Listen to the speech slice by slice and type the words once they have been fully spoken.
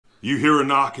You hear a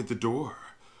knock at the door.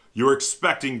 You're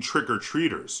expecting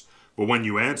trick-or-treaters, but when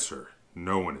you answer,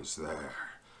 no one is there.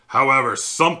 However,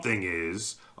 something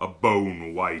is. A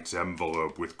bone-white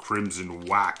envelope with crimson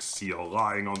wax seal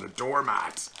lying on the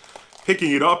doormat.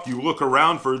 Picking it up, you look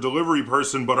around for a delivery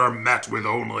person, but are met with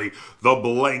only the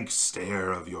blank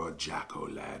stare of your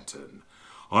jack-o'-lantern.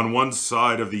 On one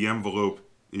side of the envelope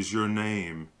is your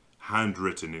name,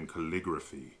 handwritten in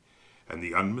calligraphy, and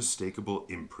the unmistakable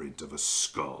imprint of a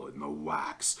skull in the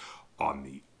wax on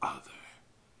the other.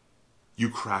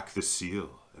 You crack the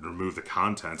seal and remove the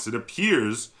contents. It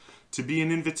appears to be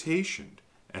an invitation,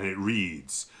 and it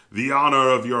reads, "The honor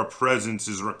of your presence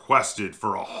is requested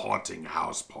for a haunting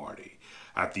house party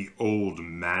at the old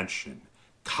mansion,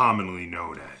 commonly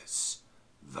known as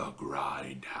the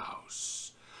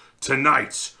Grindhouse.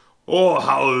 Tonight, All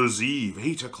Hallows Eve,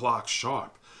 8 o'clock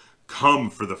sharp. Come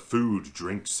for the food,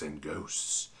 drinks, and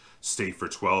ghosts. Stay for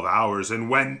 12 hours and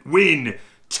win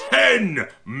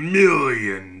 $10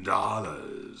 million.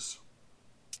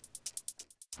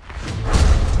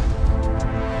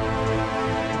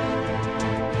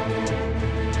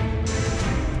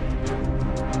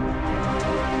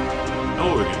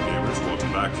 Hello again, gamers.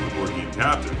 Welcome back to the Board Game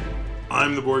Captain.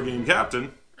 I'm the Board Game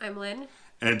Captain. I'm Lynn.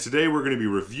 And today we're going to be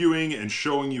reviewing and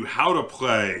showing you how to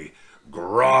play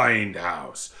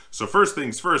Grindhouse. So first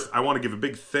things first, I want to give a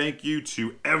big thank you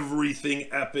to Everything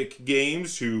Epic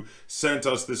Games who sent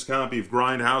us this copy of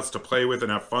Grindhouse to play with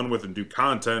and have fun with and do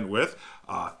content with.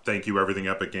 Thank you, Everything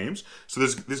Epic Games. So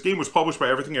this game was published by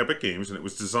Everything Epic Games and it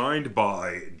was designed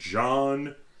by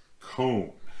John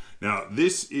Cohn. Now,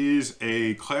 this is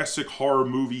a classic horror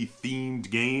movie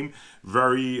themed game.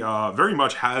 Very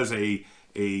much has a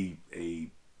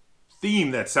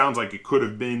theme that sounds like it could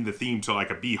have been the theme to like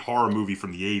a B horror movie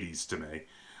from the 80s to me,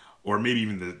 or maybe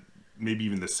even the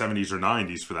 70s or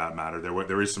 90s for that matter.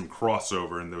 There is some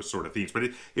crossover in those sort of themes, but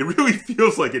it really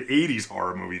feels like an 80s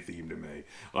horror movie theme to me.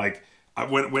 Like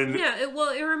when yeah,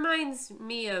 it reminds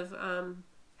me of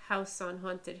House on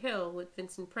Haunted Hill with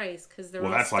Vincent Price because they're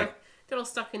all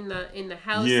stuck in the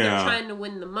house. Yeah. They're trying to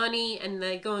win the money, and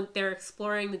they're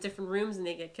exploring the different rooms, and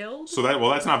they get killed. So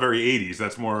that's not very 80s.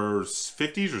 That's more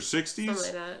 50s or 60s. Something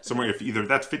like that. Somewhere, if either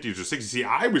that's 50s or 60s. See,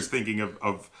 I was thinking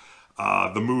of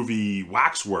the movie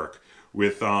Waxwork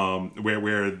with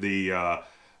where they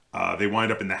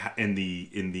wind up in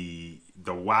the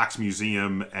wax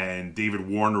museum, and David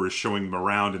Warner is showing them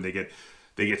around, and they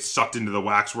get sucked into the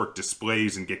waxwork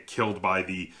displays and get killed by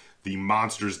the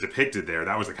monsters depicted there.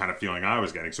 That was the kind of feeling I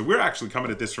was getting. So we're actually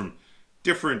coming at this from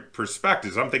different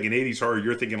perspectives. I'm thinking 80s horror,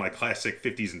 you're thinking like classic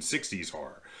 50s and 60s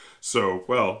horror. So,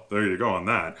 well, there you go on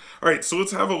that. All right, so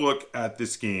let's have a look at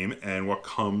this game and what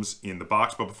comes in the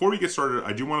box. But before we get started,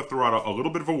 I do want to throw out a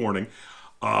little bit of a warning.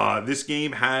 This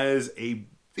game has a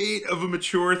bit of a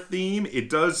mature theme. It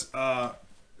does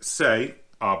say,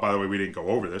 by the way, we didn't go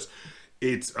over this.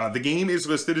 The game is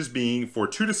listed as being for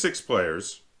 2 to 6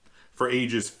 players, for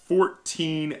ages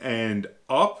 14 and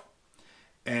up.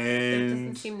 And there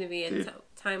doesn't seem to be a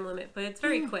time limit, but it's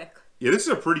very quick. Yeah, this is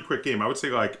a pretty quick game. I would say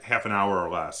like half an hour or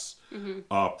less. Mm-hmm.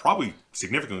 Probably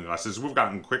significantly less. As we've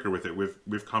gotten quicker with it,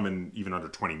 we've come in even under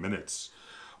 20 minutes.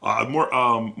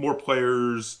 More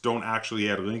players don't actually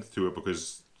add length to it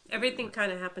because everything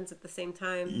kind of happens at the same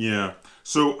time. Yeah.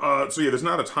 So yeah, there's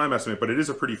not a time estimate, but it is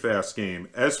a pretty fast game.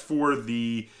 As for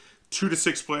the 2 to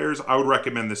 6 players, I would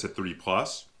recommend this at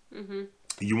 3+. Mm-hmm.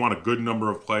 You want a good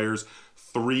number of players.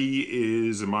 3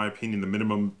 is, in my opinion, the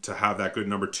minimum to have that good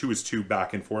number. 2 is 2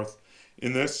 back and forth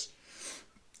in this.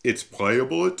 It's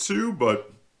playable at 2,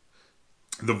 but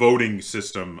the voting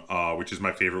system, which is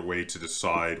my favorite way to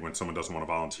decide when someone doesn't want to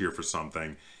volunteer for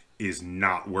something, is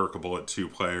not workable at 2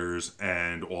 players.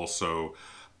 And also,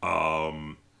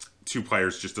 2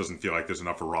 players just doesn't feel like there's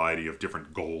enough variety of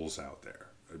different goals out there.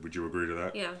 Would you agree to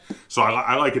that? Yeah. So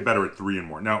I like it better at 3 and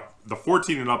more. Now, the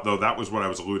 14 and up, though, that was what I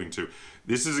was alluding to.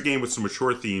 This is a game with some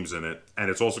mature themes in it, and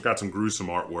it's also got some gruesome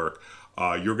artwork.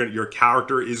 Your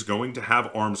character is going to have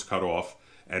arms cut off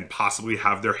and possibly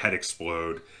have their head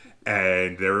explode.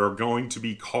 And there are going to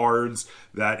be cards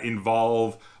that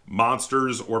involve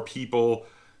monsters or people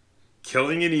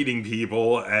killing and eating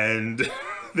people and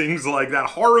things like that.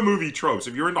 Horror movie tropes.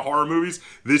 If you're into horror movies,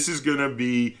 this is going to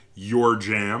be your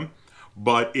jam.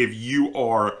 But if you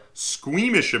are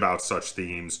squeamish about such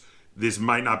themes, this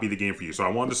might not be the game for you. So I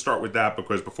wanted to start with that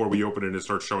because before we open it and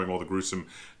start showing all the gruesome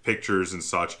pictures and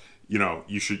such,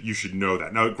 you should know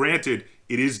that. Now, granted,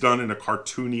 it is done in a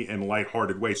cartoony and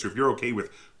lighthearted way. So if you're okay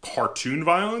with cartoon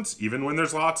violence, even when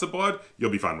there's lots of blood,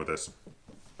 you'll be fine with this.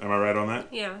 Am I right on that?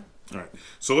 Yeah. All right.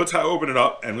 So let's open it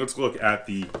up and let's look at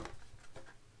the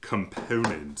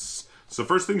components. So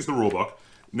first thing's the rulebook.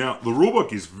 Now, the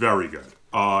rulebook is very good.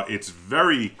 It's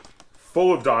very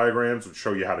full of diagrams which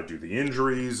show you how to do the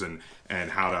injuries and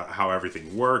how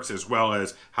everything works, as well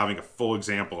as having a full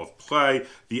example of play.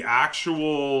 The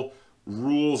actual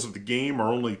rules of the game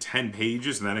are only 10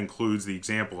 pages, and that includes the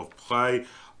example of play.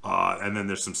 And then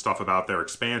there's some stuff about their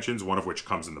expansions, one of which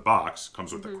comes in the box,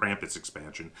 comes with the Krampus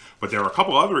expansion. But there are a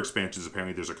couple other expansions,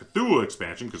 apparently. There's a Cthulhu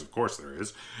expansion, because of course there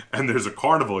is. And there's a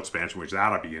Carnival expansion, which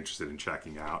that I'd be interested in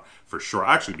checking out for sure.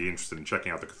 I'd actually be interested in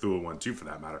checking out the Cthulhu one too, for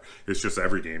that matter. It's just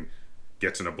every game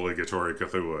gets an obligatory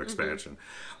Cthulhu expansion.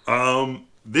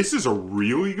 This is a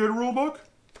really good rulebook.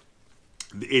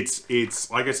 It's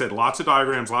like I said, lots of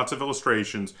diagrams, lots of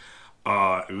illustrations.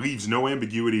 It leaves no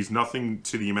ambiguities, nothing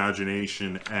to the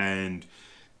imagination, and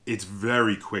it's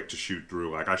very quick to shoot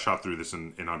through. Like, I shot through this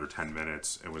in under 10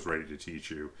 minutes and was ready to teach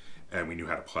you, and we knew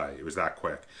how to play. It was that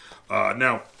quick.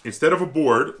 Now, instead of a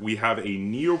board, we have a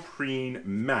neoprene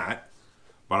mat,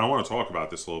 but I want to talk about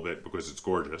this a little bit because it's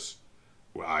gorgeous.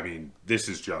 Well, I mean, this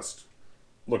is just,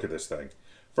 look at this thing.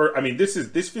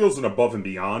 This feels an above and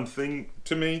beyond thing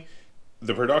to me.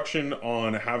 The production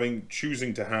on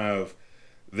choosing to have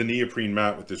the neoprene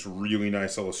mat with this really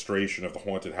nice illustration of the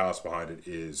haunted house behind it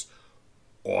is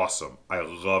awesome. I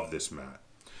love this mat.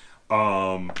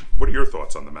 What are your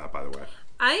thoughts on the mat, by the way?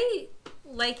 I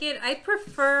like it. I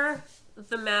prefer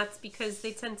the mats because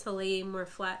they tend to lay more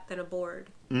flat than a board.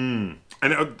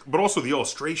 But also the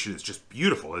illustration is just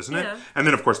beautiful, isn't it? And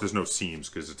then, of course, there's no seams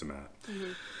because it's a mat.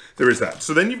 There is that.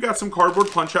 So then you've got some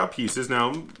cardboard punch-out pieces.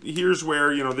 Now, here's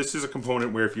where, this is a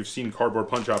component where if you've seen cardboard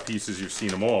punch-out pieces, you've seen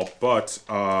them all. But,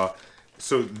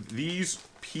 so these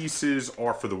pieces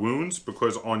are for the wounds,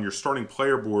 because on your starting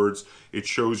player boards, it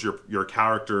shows your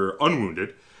character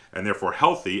unwounded and therefore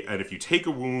healthy. And if you take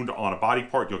a wound on a body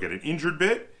part, you'll get an injured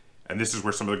bit. And this is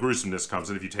where some of the gruesomeness comes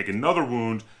in. If you take another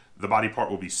wound, the body part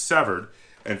will be severed.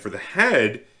 And for the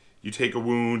head, you take a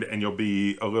wound and you'll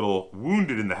be a little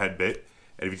wounded in the head bit.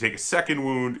 And if you take a second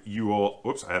wound, you will,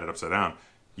 whoops, I had it upside down.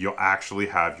 You'll actually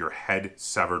have your head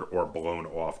severed or blown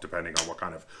off, depending on what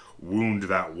kind of wound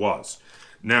that was.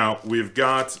 Now, we've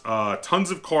got tons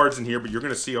of cards in here, but you're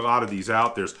going to see a lot of these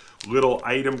out. There's little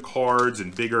item cards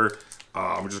and bigger.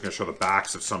 I'm just going to show the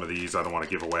backs of some of these. I don't want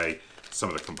to give away some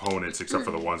of the components, except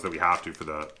for the ones that we have to for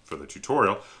the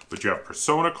tutorial. But you have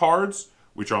persona cards,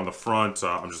 which are on the front.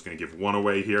 I'm just going to give one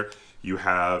away here. You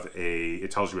have it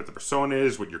tells you what the persona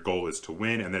is, what your goal is to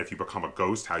win, and then if you become a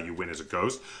ghost, how you win as a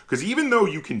ghost. Because even though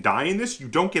you can die in this, you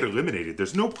don't get eliminated.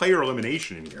 There's no player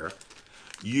elimination in here.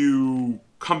 You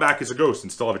come back as a ghost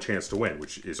and still have a chance to win,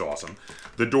 which is awesome.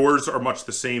 The doors are much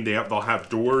the same. They'll have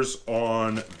doors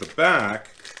on the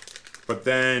back, but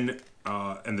then,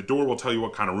 and the door will tell you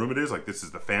what kind of room it is, like this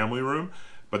is the family room.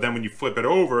 But then when you flip it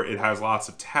over, it has lots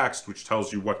of text which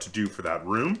tells you what to do for that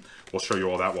room. We'll show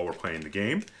you all that while we're playing the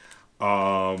game.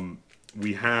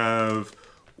 We have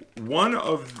one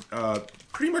of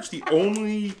pretty much the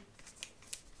only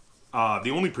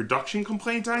production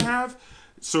complaint I have.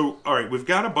 So, all right, we've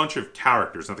got a bunch of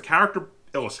characters. Now, the character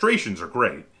illustrations are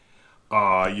great.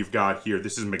 You've got here,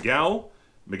 this is Miguel.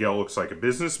 Miguel looks like a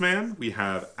businessman. We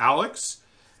have Alex.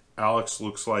 Alex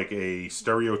looks like a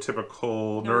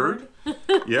stereotypical nerd.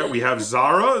 Yeah, we have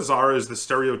Zara. Zara is the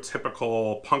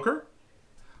stereotypical punker.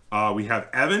 We have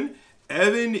Evan.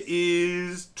 Evan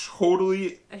is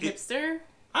totally a hipster.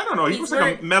 I don't know. He looks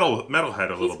like a metalhead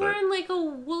a little bit. He's wearing like a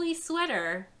woolly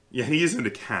sweater. Yeah, he is into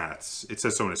cats. It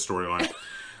says so in his storyline.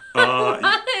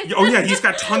 Oh yeah, he's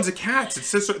got tons of cats. It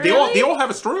says so. Really? They all have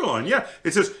a storyline. Yeah,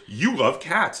 it says you love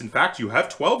cats. In fact, you have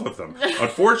 12 of them.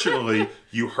 Unfortunately,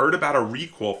 you heard about a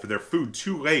recall for their food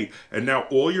too late, and now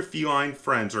all your feline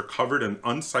friends are covered in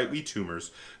unsightly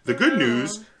tumors. The good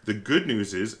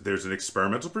news is there's an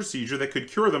experimental procedure that could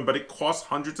cure them, but it costs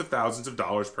hundreds of thousands of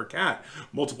dollars per cat.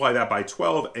 Multiply that by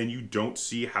 12, and you don't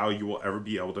see how you will ever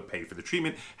be able to pay for the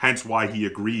treatment. Hence why he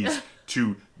agrees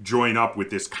to join up with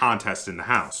this contest in the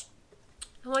house.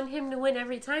 I want him to win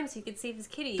every time so he could save his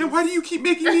kitties. Then why do you keep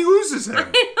making me lose as him?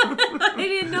 I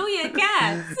didn't know you had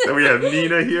cats. Then we have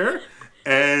Nina here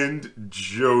and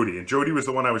Jody. And Jody was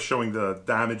the one I was showing the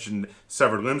damaged and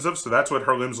severed limbs of. So that's what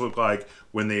her limbs look like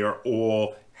when they are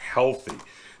all healthy.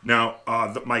 Now,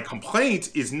 my complaint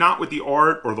is not with the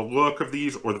art or the look of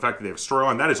these or the fact that they have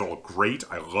storyline. That is all great.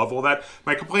 I love all that.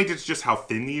 My complaint is just how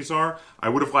thin these are. I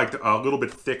would have liked a little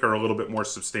bit thicker, a little bit more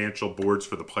substantial boards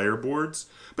for the player boards.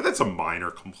 But that's a minor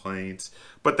complaint.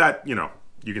 But that,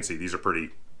 you can see these are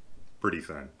pretty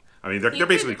thin. I mean, they're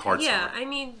basically cardstock. Yeah, I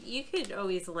mean, you could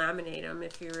always laminate them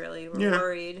if you really were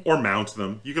worried. Or mount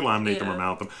them. You can laminate them or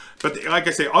mount them. But like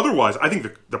I say, otherwise, I think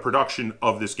the production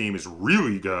of this game is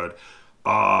really good.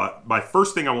 My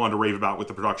first thing I wanted to rave about with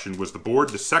the production was the board.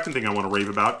 The second thing I want to rave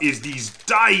about is these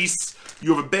dice.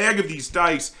 You have a bag of these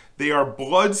dice. They are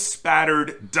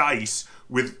blood-spattered dice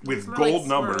with gold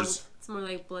numbers. It's more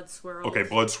like blood swirled. Okay,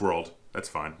 blood swirled. That's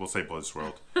fine. We'll say blood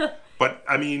swirled. But,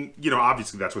 I mean,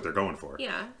 obviously that's what they're going for.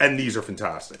 Yeah. And these are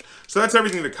fantastic. So that's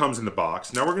everything that comes in the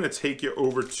box. Now we're going to take you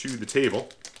over to the table.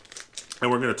 And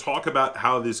we're going to talk about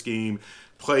how this game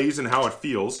plays and how it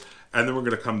feels. And then we're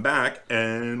going to come back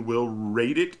and we'll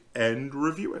rate it and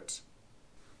review it.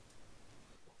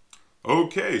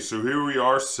 Okay, so here we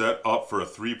are set up for a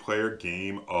 3-player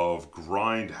game of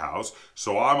Grindhouse.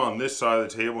 So I'm on this side of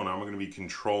the table and I'm going to be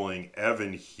controlling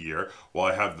Evan here,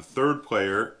 while I have the third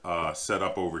player set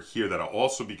up over here that I'll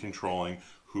also be controlling,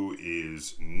 who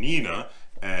is Nina.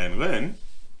 And Lynn?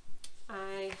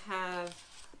 I have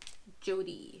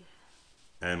Jody.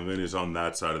 And Lynn is on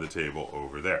that side of the table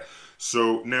over there.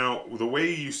 So now, the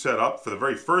way you set up, for the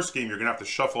very first game, you're going to have to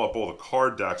shuffle up all the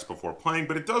card decks before playing,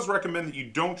 but it does recommend that you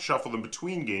don't shuffle them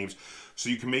between games, so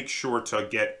you can make sure to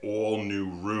get all new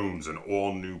rooms and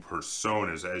all new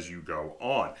personas as you go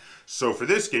on. So for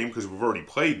this game, because we've already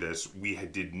played this, we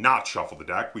did not shuffle the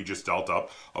deck. We just dealt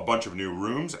up a bunch of new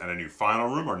rooms and a new final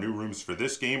room. Our new rooms for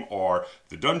this game are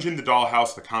the dungeon, the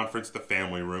dollhouse, the conference, the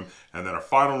family room, and then our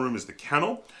final room is the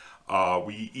kennel.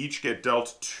 We each get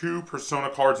dealt 2 persona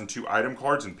cards and 2 item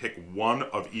cards and pick one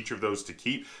of each of those to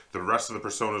keep. The rest of the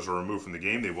personas are removed from the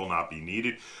game. They will not be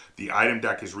needed. The item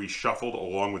deck is reshuffled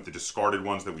along with the discarded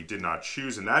ones that we did not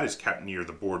choose, and that is kept near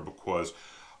the board because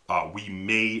we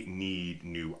may need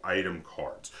new item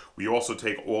cards. We also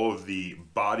take all of the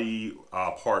body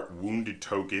part wounded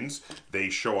tokens. They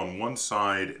show on one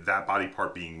side that body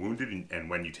part being wounded, and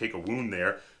when you take a wound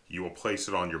there, you will place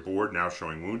it on your board, now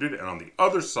showing wounded. And on the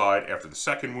other side, after the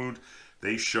second wound,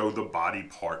 they show the body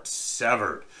part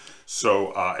severed.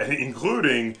 So,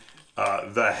 including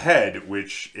the head,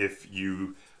 which if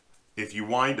you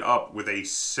wind up with a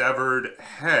severed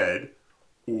head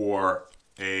or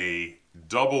a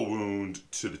double wound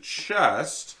to the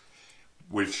chest,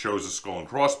 which shows a skull and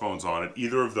crossbones on it,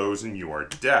 either of those and you are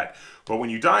dead. But when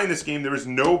you die in this game, there is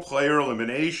no player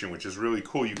elimination, which is really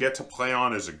cool. You get to play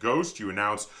on as a ghost. You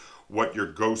announce what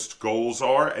your ghost goals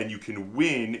are, and you can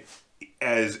win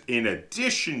as in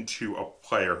addition to a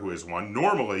player who has won.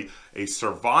 Normally, a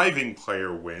surviving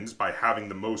player wins by having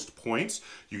the most points.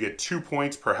 You get 2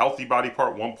 points per healthy body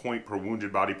part, 1 point per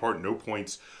wounded body part, no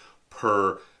points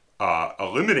per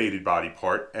eliminated body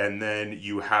part, and then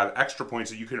you have extra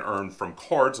points that you can earn from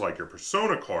cards like your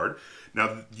persona card.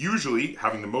 Now, usually,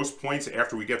 having the most points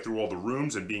after we get through all the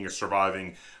rooms and being a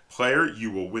surviving player,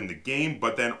 you will win the game,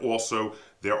 but then also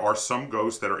there are some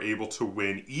ghosts that are able to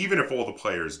win even if all the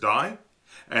players die,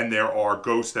 and there are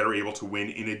ghosts that are able to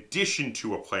win in addition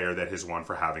to a player that has won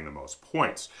for having the most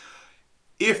points.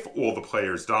 If all the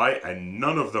players die and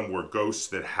none of them were ghosts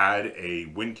that had a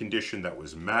win condition that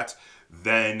was met,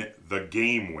 then the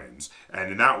game wins.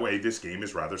 And in that way, this game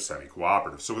is rather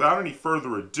semi-cooperative. So without any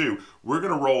further ado, we're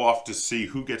going to roll off to see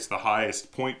who gets the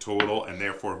highest point total and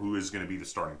therefore who is going to be the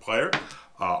starting player.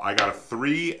 I got a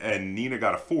 3 and Nina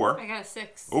got a 4. I got a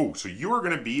 6. Oh, so you are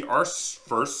going to be our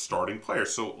first starting player.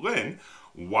 So Lynn,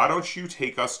 why don't you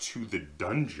take us to the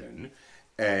dungeon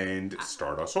and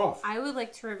start us off? I would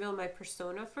like to reveal my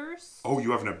persona first. Oh,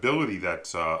 you have an ability that...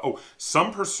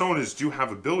 some personas do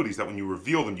have abilities that when you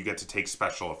reveal them, you get to take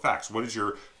special effects. What is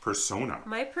your persona?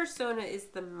 My persona is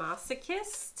the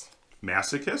masochist.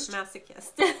 Masochist?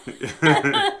 Masochist.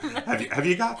 have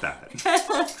you got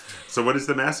that? So what does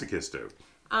the masochist do?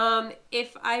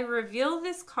 If I reveal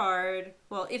this card...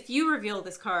 Well, if you reveal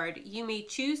this card, you may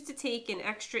choose to take an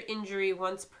extra injury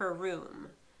once per room.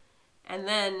 And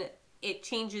then... it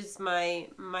changes my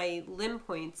limb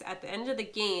points. At the end of the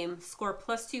game, score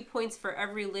 +2 points for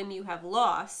every limb you have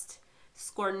lost,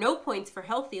 score no points for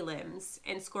healthy limbs,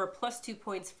 and score +2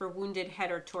 points for wounded head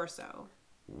or torso.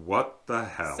 What the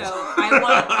hell? So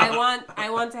I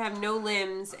want to have no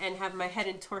limbs and have my head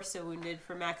and torso wounded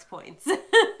for max points.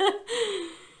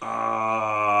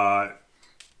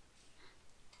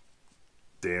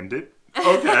 Damned it.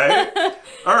 Okay.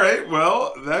 All right.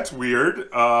 Well, that's weird.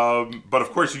 But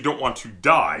of course, you don't want to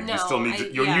die. No, you still need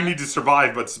to. You need to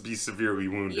survive, but be severely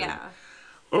wounded. Yeah.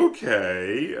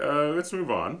 Okay. Let's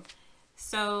move on.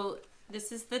 So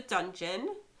this is the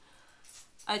dungeon.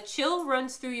 A chill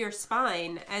runs through your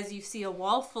spine as you see a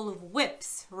wall full of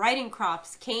whips, riding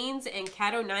crops, canes, and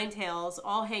cat-o'-nine-tails,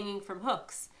 all hanging from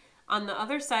hooks. On the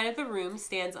other side of the room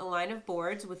stands a line of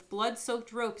boards with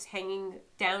blood-soaked ropes hanging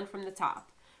down from the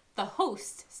top. The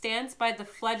host stands by the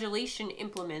flagellation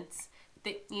implements.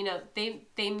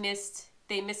 They missed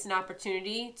they missed an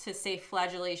opportunity to say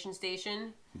flagellation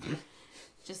station.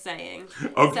 Just saying.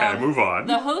 Okay, So, move on.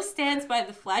 The host stands by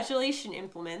the flagellation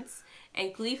implements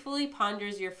and gleefully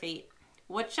ponders your fate.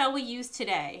 What shall we use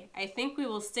today? I think we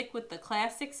will stick with the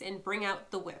classics and bring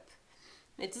out the whip.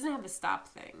 It doesn't have a stop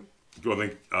thing. Well,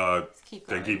 then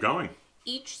keep going.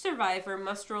 Each survivor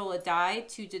must roll a die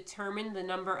to determine the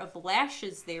number of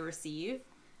lashes they receive.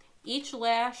 Each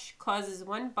lash causes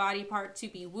one body part to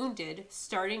be wounded,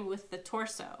 starting with the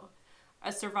torso.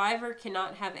 A survivor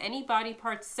cannot have any body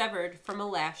parts severed from a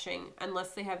lashing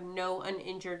unless they have no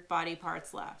uninjured body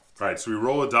parts left. Right, so we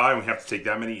roll a die and we have to take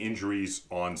that many injuries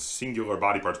on singular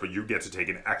body parts, but you get to take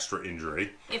an extra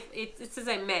injury. If it says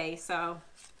I may, so...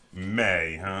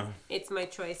 May, huh? It's my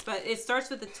choice, but it starts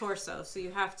with the torso, so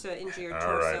you have to injure your torso.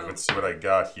 All right, let's see what I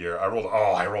got here. I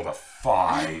rolled a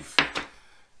 5.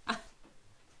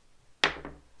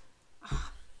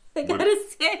 I got a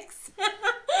 6.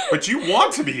 But you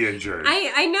want to be injured.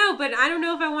 I know, but I don't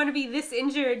know if I want to be this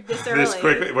injured this early. This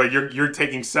quickly? Well, you're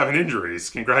taking 7 injuries.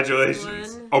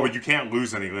 Congratulations. 1, oh, but you can't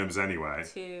lose any limbs anyway.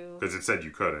 2. Because it said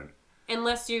you couldn't.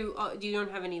 Unless you don't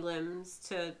have any limbs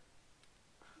to...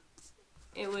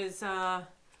 It was,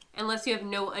 unless you have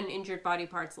no uninjured body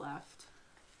parts left.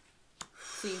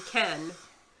 So you can.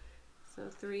 So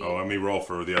 3. Oh, let me roll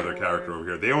for the other 4, character over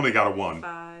here. They only got a 1.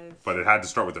 5. But it had to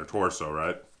start with their torso,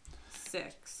 right?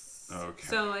 6. Okay.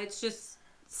 So it's just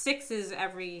 6 is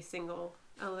every single...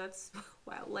 Oh, that's...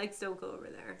 Wow, legs don't go over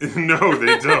there. No,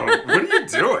 they don't. What are you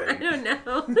doing? I don't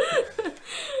know.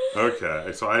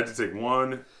 Okay, so I had to take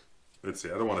 1... Let's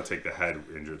see, I don't want to take the head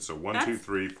injured. So 1, 2,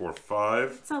 3, 4,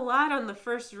 5. It's a lot on the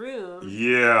first room.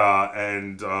 Yeah,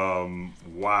 and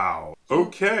wow.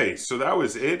 Okay, so that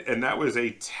was it, and that was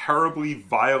a terribly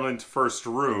violent first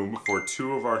room for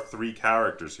 2 of our 3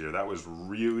 characters here. That was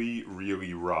really,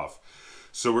 really rough.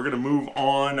 So we're going to move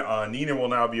on. Nina will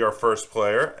now be our first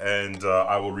player, and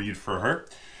I will read for her.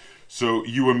 So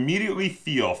you immediately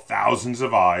feel thousands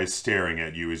of eyes staring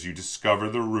at you as you discover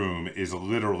the room is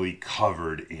literally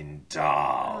covered in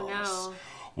dolls. Oh, no.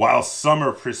 While some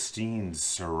are pristine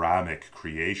ceramic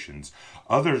creations,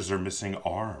 others are missing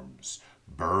arms,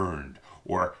 burned,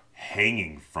 or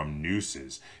hanging from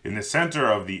nooses. In the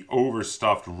center of the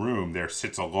overstuffed room, there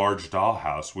sits a large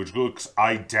dollhouse which looks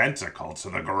identical to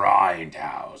the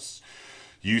grindhouse.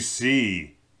 You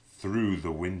see through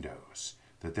the windows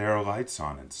that there are lights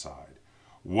on inside.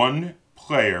 One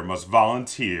player must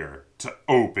volunteer to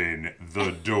open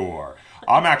the door.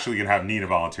 I'm actually going to have Nina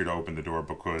volunteer to open the door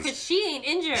because she ain't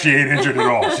injured. She ain't injured at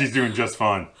all. She's doing just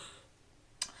fine.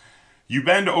 You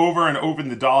bend over and open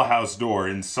the dollhouse door.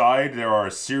 Inside, there are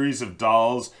a series of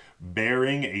dolls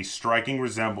bearing a striking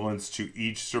resemblance to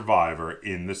each survivor.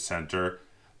 In the center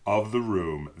of the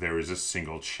room, there is a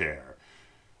single chair.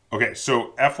 Okay,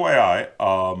 so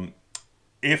FYI,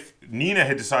 if Nina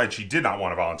had decided she did not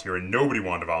want to volunteer and nobody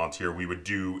wanted to volunteer, we would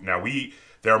do... Now,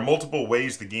 there are multiple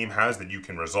ways the game has that you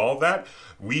can resolve that.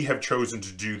 We have chosen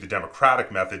to do the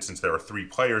democratic method since there are 3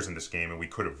 players in this game and we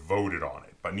could have voted on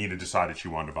it. But Nina decided she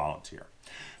wanted to volunteer.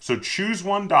 So choose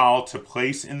one doll to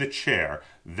place in the chair,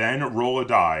 then roll a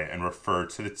die and refer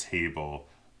to the table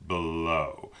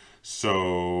below.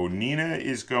 So Nina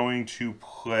is going to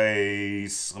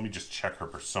place... Let me just check her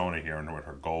persona here and know what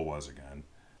her goal was again.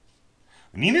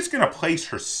 Nina's going to place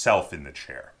herself in the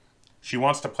chair. She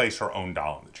wants to place her own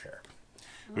doll in the chair.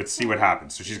 Let's see what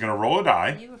happens. So she's going to roll a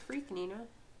die. You a freak, Nina.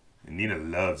 And Nina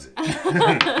loves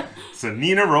it. So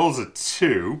Nina rolls a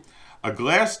 2. A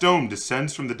glass dome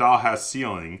descends from the dollhouse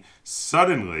ceiling.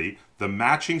 Suddenly, the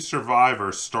matching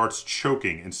survivor starts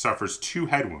choking and suffers 2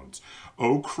 head wounds.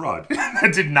 Oh, crud.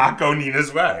 That did not go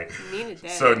Nina's way. Nina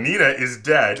dead. So Nina is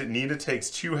dead. Nina takes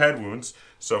 2 head wounds.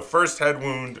 So first head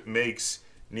wound makes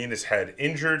Nina's head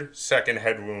injured. Second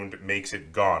head wound makes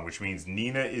it gone, which means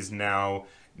Nina is now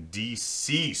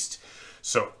deceased.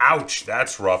 So, ouch,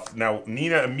 that's rough. Now,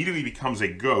 Nina immediately becomes a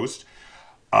ghost.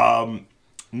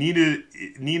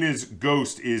 Nina's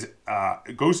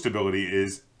ghost ability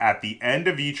is at the end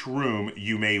of each room,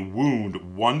 you may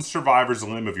wound one survivor's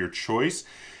limb of your choice.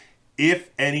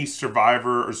 If any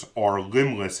survivors are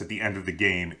limbless at the end of the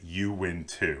game, you win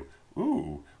too.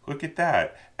 Ooh, look at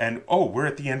that. And, oh, we're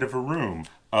at the end of a room.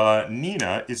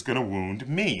 Nina is going to wound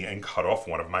me and cut off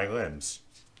one of my limbs.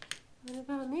 What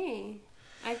about me?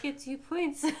 I get 2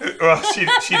 points. Well,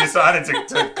 she decided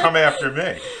to come after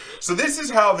me. So this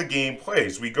is how the game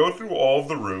plays. We go through all of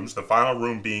the rooms, the final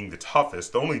room being the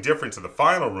toughest. The only difference in the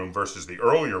final room versus the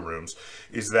earlier rooms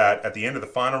is that at the end of the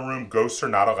final room, ghosts are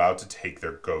not allowed to take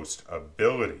their ghost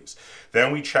abilities.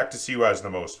 Then we check to see who has the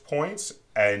most points,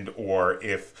 and or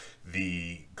if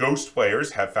the ghost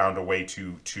players have found a way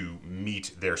to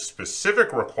meet their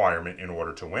specific requirement in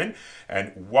order to win,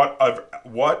 and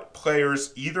what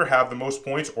players either have the most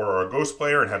points or are a ghost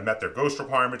player and have met their ghost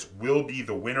requirements will be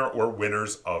the winner or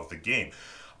winners of the game,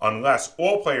 unless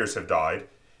all players have died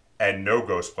and no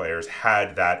ghost players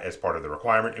had that as part of the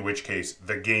requirement, in which case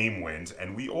the game wins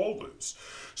and we all lose.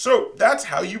 So that's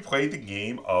how you play the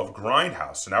game of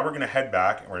Grindhouse. So now we're going to head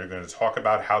back and we're going to talk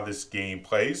about how this game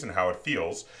plays and how it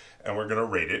feels, and we're going to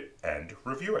rate it and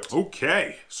review it.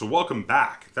 Okay, so welcome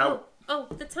back. The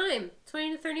time,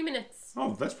 20 to 30 minutes.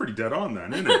 Oh, that's pretty dead on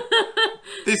then, isn't it?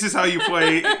 This is how you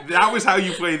play, that was how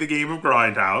you play the game of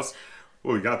Grindhouse.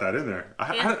 Well, we got that in there.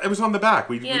 It was on the back.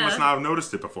 We must not have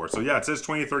noticed it before. So yeah, it says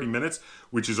 20 to 30 minutes,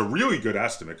 which is a really good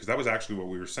estimate because that was actually what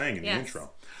we were saying in the intro.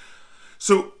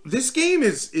 So this game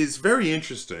is very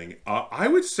interesting. I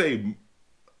would say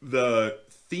the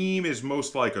theme is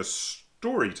most like a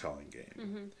storytelling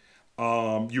game.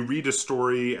 You read a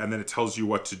story and then it tells you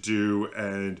what to do.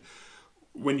 And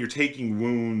when you're taking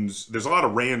wounds, there's a lot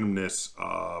of randomness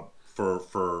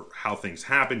for how things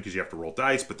happen because you have to roll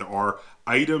dice, but there are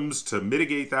items to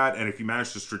mitigate that, and if you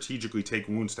manage to strategically take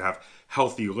wounds to have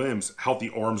healthy limbs,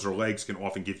 healthy arms or legs can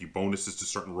often give you bonuses to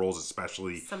certain rolls,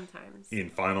 especially sometimes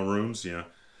in final rooms.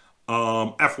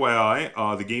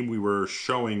 FYI, the game we were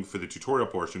showing for the tutorial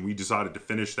portion, we decided to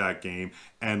finish that game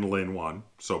and Lynn won,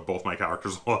 so both my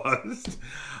characters lost.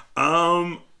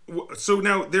 So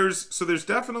now there's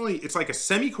definitely, it's like a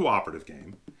semi-cooperative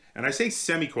game. And I say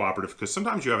semi-cooperative because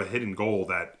sometimes you have a hidden goal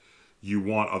that you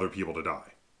want other people to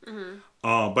die.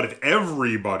 But if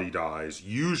everybody dies,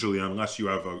 usually, unless you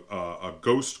have a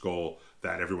ghost goal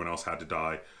that everyone else had to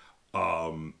die,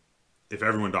 if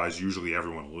everyone dies, usually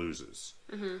everyone loses.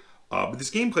 But this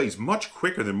game plays much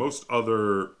quicker than most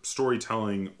other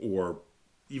storytelling or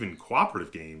even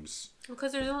cooperative games.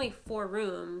 Because there's only 4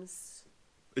 rooms.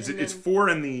 It's 4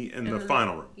 in the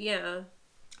final room. Yeah.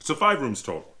 So 5 rooms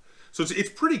total. So it's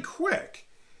pretty quick.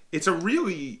 It's a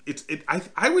really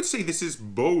I would say this is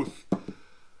both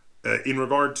in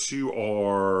regard to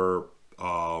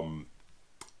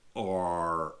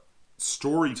our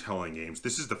storytelling games.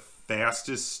 This is the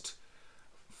fastest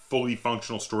fully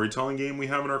functional storytelling game we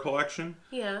have in our collection.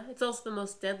 Yeah, it's also the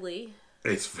most deadly.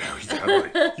 It's very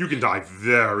deadly. You can die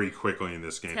very quickly in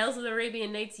this game. Tales of the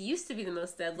Arabian Nights used to be the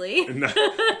most deadly.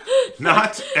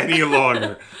 Not any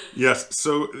longer. Yes.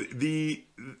 So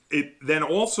then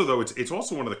also though it's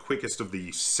also one of the quickest of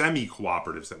the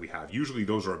semi-cooperatives that we have. Usually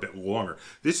those are a bit longer.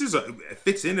 This is it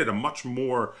fits in at a much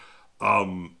more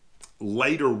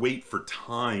lighter weight for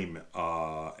time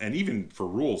and even for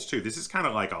rules too. This is kind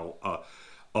of like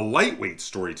a lightweight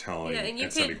storytelling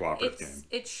and semi-cooperative game.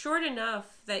 It's short enough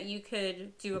that you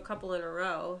could do a couple in a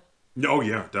row. Oh,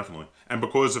 yeah, definitely. And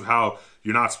because of how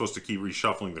you're not supposed to keep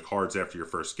reshuffling the cards after your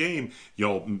first game,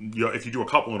 if you do a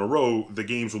couple in a row, the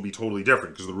games will be totally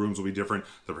different because the rooms will be different,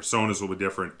 the personas will be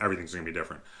different, everything's going to be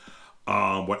different.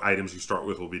 What items you start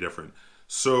with will be different.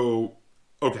 So,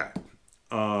 okay.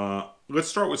 Let's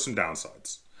start with some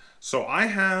downsides. So I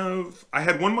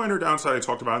had one minor downside I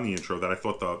talked about in the intro, that I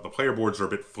thought the player boards are a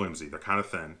bit flimsy. They're kind of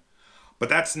thin. But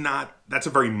that's a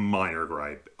very minor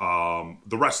gripe.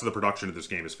 The rest of the production of this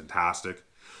game is fantastic.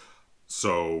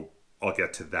 So I'll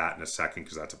get to that in a second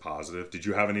because that's a positive. Did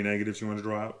you have any negatives you want to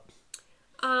draw out?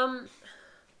 My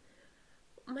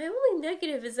only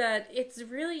negative is that it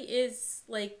really is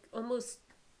like almost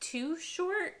too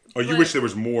short. Oh, you wish there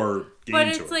was more game to it. But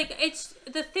it's like,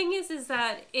 the thing is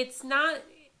that it's not,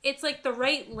 it's like the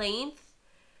right length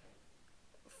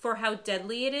for how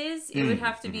deadly it is. It would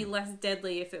have to be less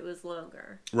deadly if it was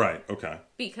longer. Right, okay.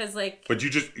 Because like... But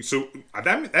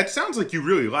that sounds like you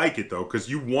really like it though, because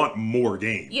you want more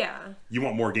game. Yeah. You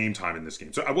want more game time in this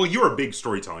game. So, well, you're a big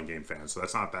storytelling game fan, so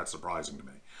that's not that surprising to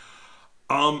me.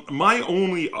 My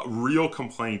only real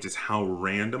complaint is how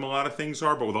random a lot of things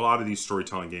are, but with a lot of these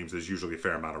storytelling games, there's usually a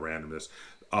fair amount of randomness.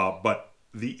 But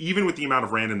even with the amount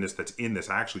of randomness that's in this,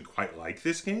 I actually quite like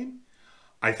this game.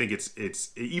 I think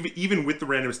it's even with the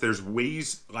randomness, there's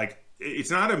ways, like,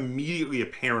 it's not immediately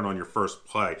apparent on your first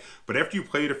play, but after you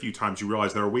play it a few times, you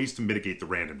realize there are ways to mitigate the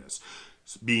randomness.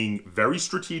 Being very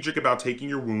strategic about taking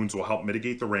your wounds will help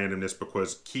mitigate the randomness,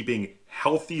 because keeping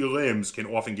healthy limbs can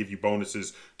often give you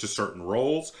bonuses to certain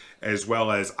rolls, as well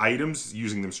as items,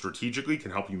 using them strategically can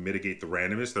help you mitigate the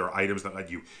randomness. There are items that let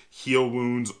you heal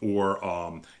wounds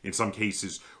or, in some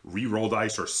cases, re-roll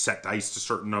dice or set dice to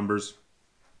certain numbers.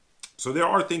 So there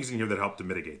are things in here that help to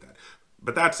mitigate that.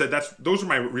 But that said, those are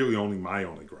my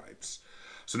only gripes.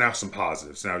 So now some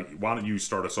positives. Now, why don't you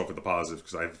start us off with the positives?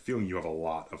 Because I have a feeling you have a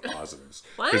lot of positives.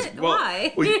 What?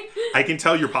 Why? I can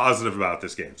tell you're positive about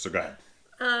this game, so go ahead.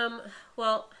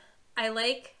 Well, I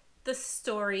like the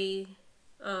story,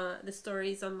 the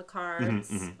stories on the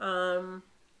cards.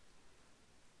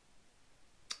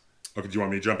 Okay, do you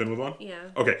want me to jump in with one? Yeah.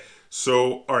 Okay,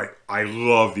 so, all right, I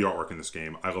love the artwork in this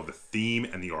game. I love the theme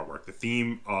and the artwork. The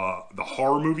theme, the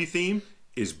horror movie theme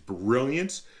is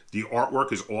brilliant. The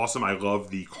artwork is awesome. I love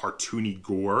the cartoony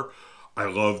gore. I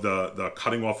love the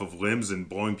cutting off of limbs and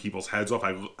blowing people's heads off.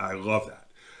 I love that.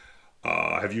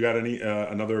 Have you got any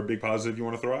another big positive you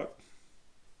want to throw out?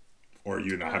 Or are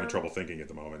you not having trouble thinking at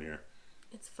the moment here?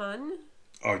 It's fun.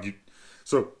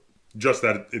 So just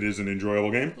that it is an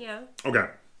enjoyable game? Yeah. Okay.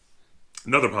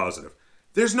 Another positive.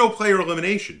 There's no player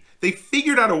elimination. They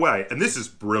figured out a way, and this is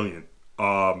brilliant.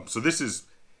 So this is,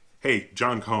 hey,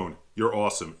 John Cohn, you're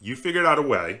awesome. You figured out a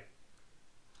way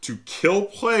to kill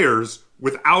players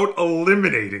without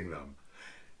eliminating them.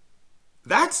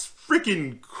 That's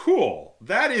freaking cool.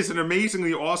 That is an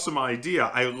amazingly awesome idea.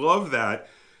 I love that.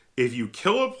 If you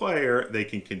kill a player, they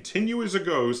can continue as a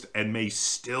ghost and may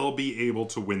still be able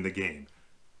to win the game.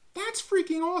 That's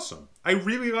freaking awesome. I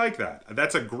really like that.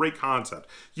 That's a great concept.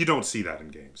 You don't see that in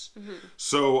games.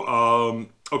 So,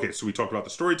 okay, so we talked about the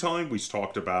storytelling. We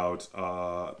talked about,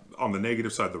 on the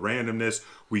negative side, the randomness.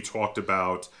 We talked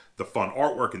about the fun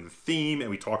artwork and the theme. And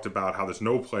we talked about how there's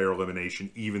no player elimination,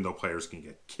 even though players can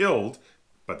get killed,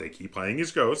 but they keep playing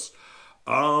as ghosts.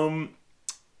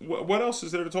 What else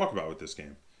is there to talk about with this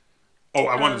game? Oh,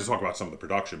 I wanted to talk about some of the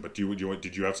production, but did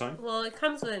you have some? Well, it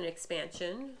comes with an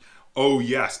expansion. Oh,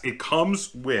 yes. It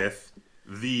comes with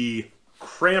the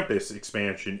Krampus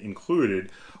expansion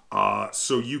included,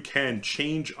 so you can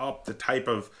change up the type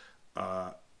of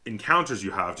encounters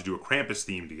you have to do a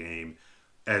Krampus-themed game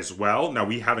as well. Now,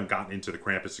 we haven't gotten into the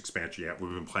Krampus expansion yet.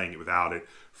 We've been playing it without it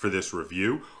for this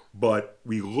review, but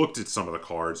we looked at some of the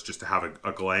cards just to have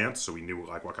a glance, so we knew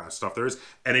like what kind of stuff there is,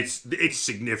 and it's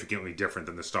significantly different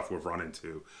than the stuff we've run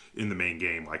into in the main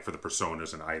game, like for the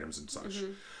personas and items and such.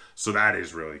 So that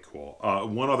is really cool.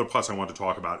 One other plus I want to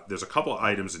talk about, there's a couple of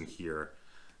items in here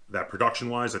that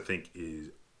production-wise I think is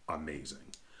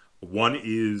amazing. One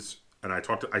is, and I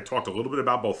talked a little bit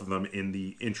about both of them in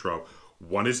the intro.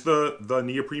 One is the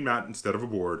neoprene mat instead of a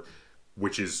board,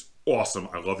 which is awesome.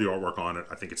 I love the artwork on it.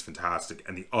 I think it's fantastic.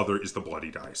 And the other is the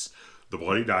bloody dice. The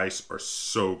bloody dice are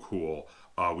so cool.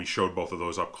 We showed both of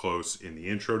those up close in the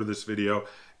intro to this video,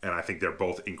 and I think they're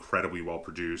both incredibly well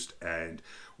produced. And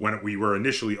when we were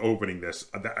initially opening this,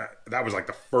 that was like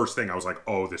the first thing I was like,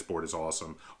 oh, this board is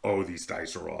awesome. Oh, these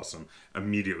dice are awesome.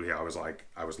 Immediately I was like,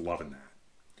 I was loving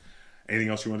that. Anything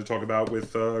else you want to talk about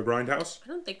with Grindhouse? I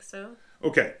don't think so.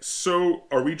 Okay, so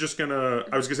are we just gonna,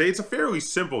 I was gonna say it's a fairly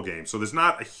simple game, so there's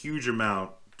not a huge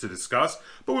amount to discuss,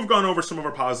 but we've gone over some of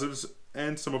our positives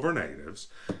and some of our negatives.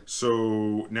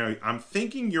 So now I'm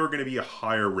thinking you're going to be a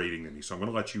higher rating than me, so I'm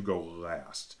going to let you go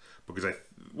last because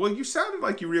well, you sounded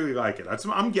like you really like it.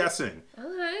 I'm guessing.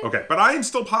 Okay. Okay, but I am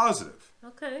still positive.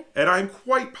 Okay. And I'm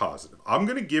quite positive. I'm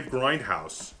going to give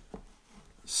Grindhouse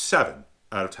 7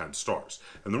 out of 10 stars.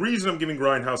 And the reason I'm giving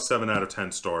Grindhouse 7 out of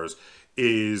 10 stars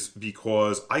is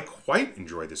because I quite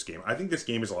enjoy this game. I think this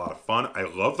game is a lot of fun. I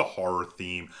love the horror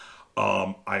theme.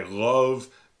 I love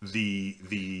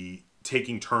the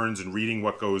taking turns and reading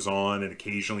what goes on and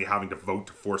occasionally having to vote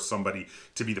to force somebody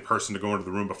to be the person to go into the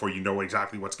room before you know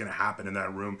exactly what's going to happen in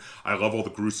that room. I love all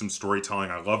the gruesome storytelling.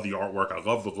 I love the artwork. I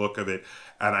love the look of it.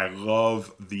 And I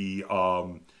love the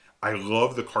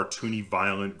cartoony,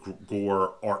 violent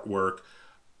gore artwork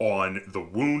on the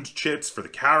wound chits for the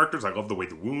characters. I love the way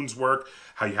the wounds work,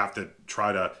 how you have to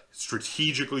try to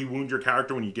strategically wound your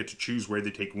character when you get to choose where they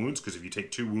take wounds, because if you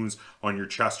take 2 wounds on your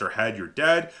chest or head, you're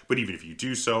dead. But even if you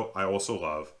do so, I also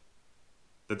love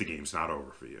that the game's not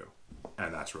over for you.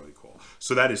 And that's really cool.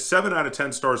 So that is 7 out of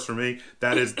 10 stars for me.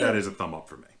 That is a thumb up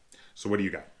for me. So what do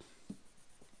you got?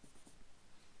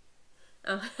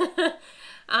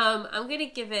 I'm going to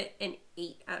give it an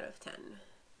 8 out of 10.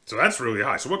 So that's really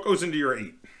high. So what goes into your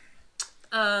 8?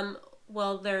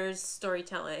 Well, there's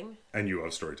storytelling. And you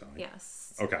love storytelling.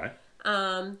 Yes. Okay.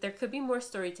 There could be more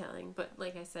storytelling, but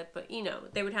like I said, you know,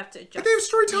 they would have to adjust. But they have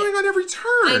storytelling on every turn.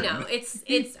 I know. It's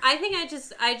I think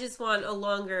I just want a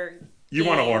longer You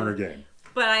want a longer game.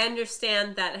 But I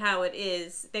understand that how it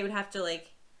is, they would have to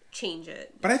like change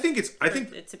it. But I think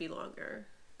it to be longer.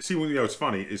 See, you know, it's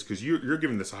funny is because you're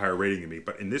giving this a higher rating than me,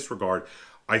 but in this regard,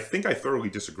 I think I thoroughly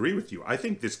disagree with you. I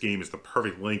think this game is the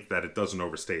perfect length that it doesn't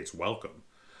overstay its welcome.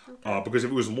 Okay. Because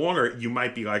if it was longer, you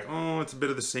might be like, oh, it's a bit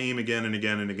of the same again and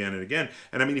again and again and again.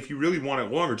 And I mean, if you really want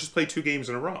it longer, just play 2 games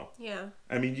in a row. Yeah.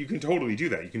 I mean, you can totally do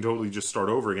that. You can totally just start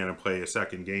over again and play a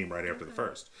second game right after the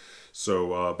first.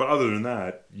 So, but other than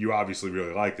that, you obviously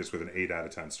really like this with an 8 out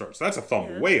of 10 stars. So that's a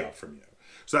thumb way up from you.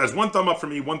 So that's 1 thumb up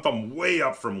from me, 1 thumb way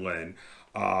up from Lynn.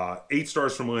 8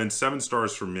 stars from Lynn, 7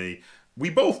 stars from me. We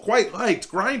both quite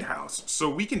liked Grindhouse. So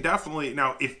we can definitely...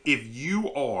 Now, if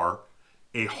you are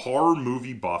a horror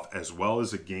movie buff as well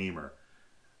as a gamer,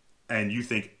 and you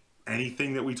think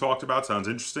anything that we talked about sounds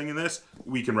interesting in this,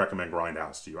 we can recommend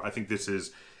Grindhouse to you. I think this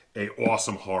is a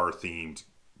awesome horror-themed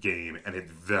game, and it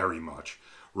very much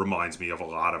reminds me of a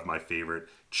lot of my favorite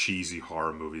cheesy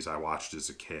horror movies I watched as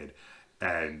a kid.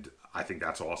 And I think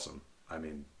that's awesome. I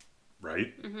mean,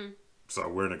 right? So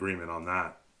we're in agreement on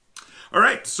that. All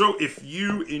right, so if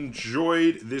you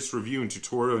enjoyed this review and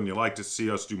tutorial and you'd like to see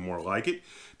us do more like it,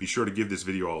 be sure to give this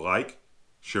video a like,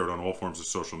 share it on all forms of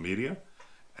social media,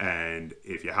 and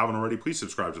if you haven't already, please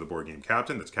subscribe to the Board Game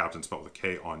Captain. That's Captain spelled with a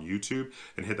K on YouTube,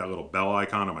 and hit that little bell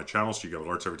icon on my channel so you get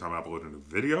alerts every time I upload a new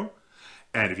video.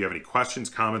 And if you have any questions,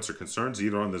 comments, or concerns,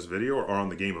 either on this video or on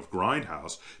the game of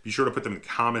Grindhouse, be sure to put them in the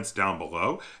comments down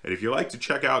below. And if you'd like to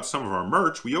check out some of our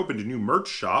merch, we opened a new merch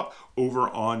shop over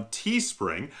on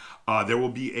Teespring. There will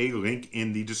be a link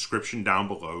in the description down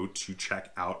below to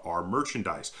check out our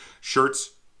merchandise.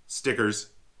 Shirts, stickers,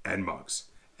 and mugs.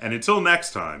 And until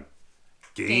next time,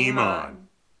 game on.